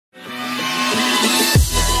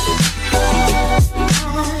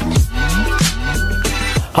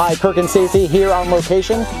Hi, Kirk and Stacy here on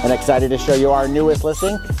location and excited to show you our newest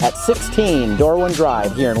listing at 16 Dorwin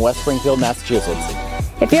Drive here in West Springfield, Massachusetts.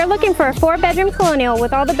 If you're looking for a 4-bedroom colonial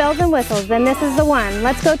with all the bells and whistles, then this is the one.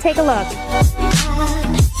 Let's go take a look.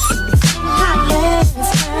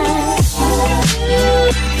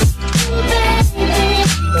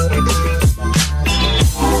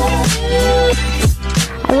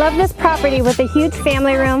 I love this property with a huge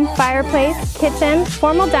family room, fireplace, kitchen,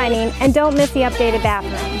 formal dining, and don't miss the updated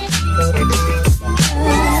bathroom.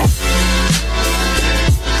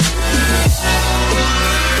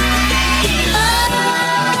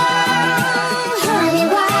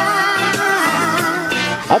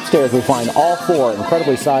 Upstairs we find all 4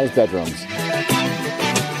 incredibly sized bedrooms.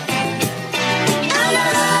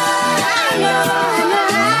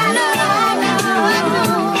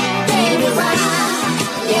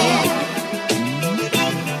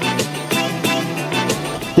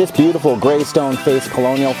 This beautiful gray stone face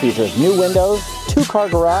colonial features new windows, 2-car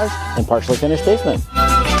garage, and partially finished basement.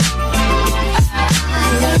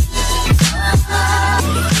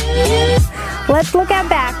 Let's look out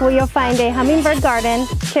back where you'll find a hummingbird garden,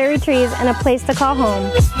 cherry trees, and a place to call home.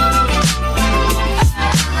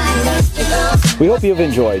 We hope you've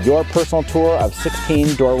enjoyed your personal tour of 16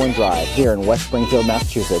 Dorwin Drive here in West Springfield,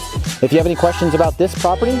 Massachusetts. If you have any questions about this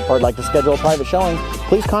property or would like to schedule a private showing,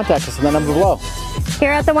 please contact us at the number below.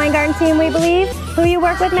 Here at the Weingarten team, we believe who you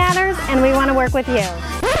work with matters, and we want to work with you.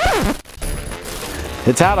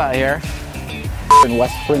 It's hot out here in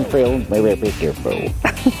West Springfield. Maybe be careful.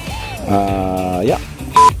 Yeah.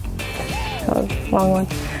 Oh, long one.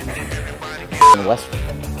 In West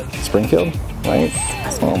Springfield, right?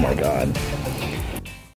 Oh my God.